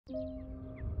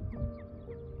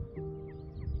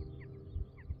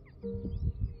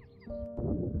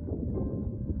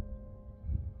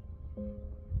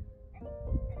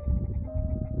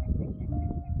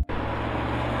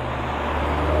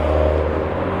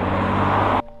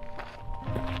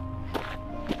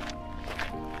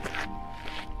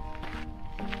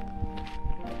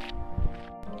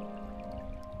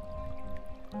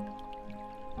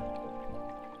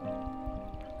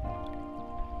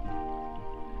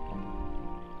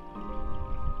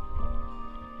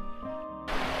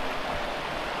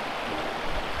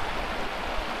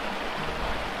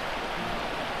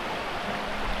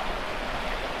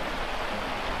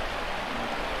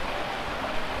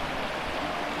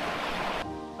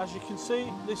As you can see,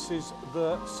 this is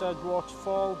the said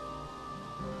waterfall.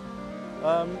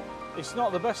 It's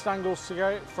not the best angles to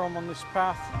get it from on this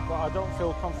path, but I don't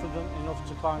feel confident enough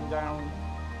to climb down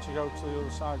to go to the other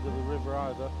side of the river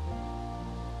either.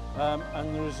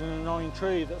 And there is an annoying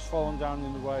tree that's fallen down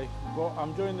in the way, but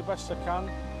I'm doing the best I can.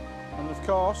 And of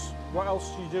course, what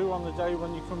else do you do on the day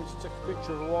when you come to take a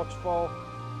picture of a waterfall?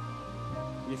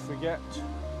 You forget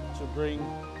to bring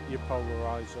your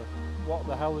polarizer. What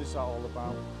the hell is that all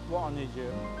about? What an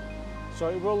idiot. So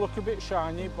it will look a bit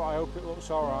shiny, but I hope it looks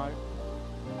alright.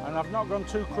 And I've not gone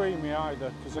too creamy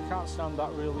either, because I can't stand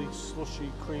that really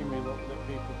slushy, creamy look that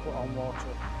people put on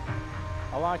water.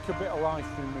 I like a bit of life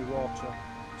in my water,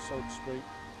 so to speak.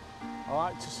 I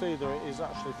like to see that it is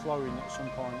actually flowing at some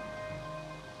point.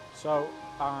 So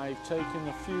I've taken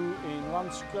a few in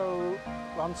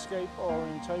landscape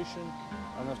orientation,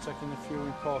 and I've taken a few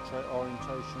in portrait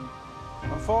orientation.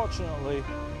 Unfortunately,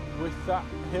 with that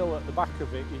hill at the back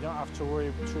of it, you don't have to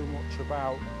worry too much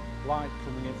about light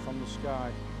coming in from the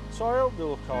sky. So I hope they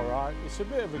look alright. It's a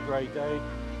bit of a grey day,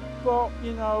 but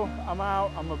you know, I'm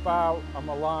out, I'm about, I'm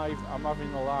alive, I'm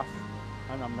having a laugh,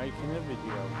 and I'm making a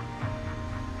video.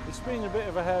 It's been a bit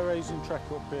of a hair-raising trek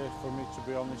up here for me, to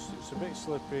be honest. It's a bit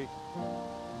slippy,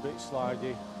 a bit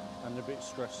slidey, and a bit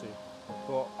stressy,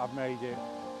 but I've made it,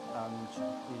 and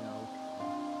you know,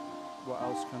 what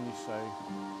else can you say?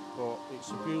 But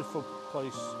it's a beautiful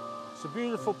place, it's a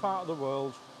beautiful part of the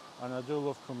world, and I do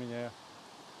love coming here.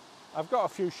 I've got a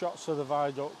few shots of the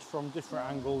viaduct from different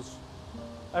angles.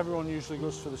 Everyone usually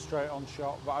goes for the straight on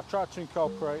shot, but I've tried to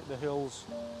incorporate the hills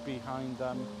behind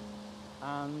them,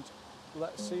 and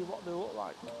let's see what they look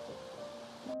like.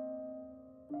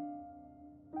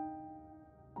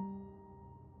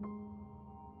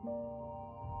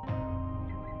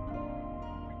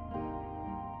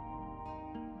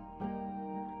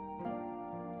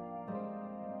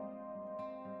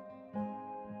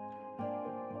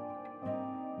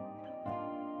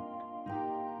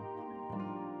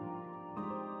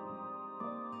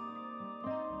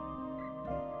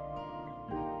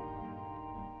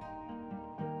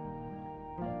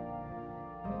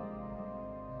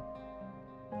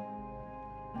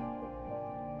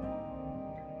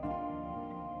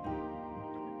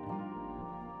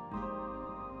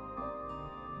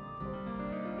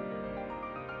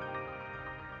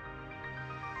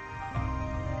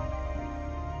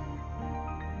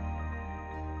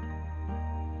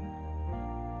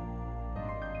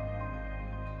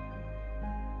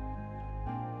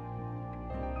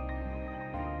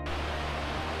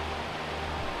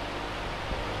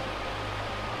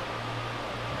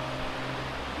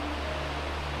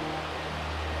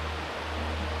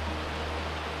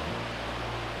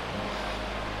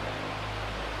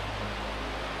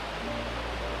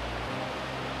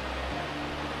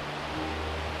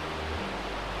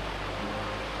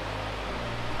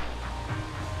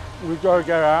 We've got to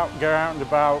get out and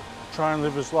about, try and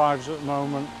live as lives at the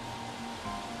moment.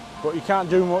 But you can't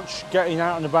do much getting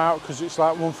out and about because it's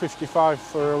like 1.55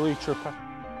 for a litre of petrol.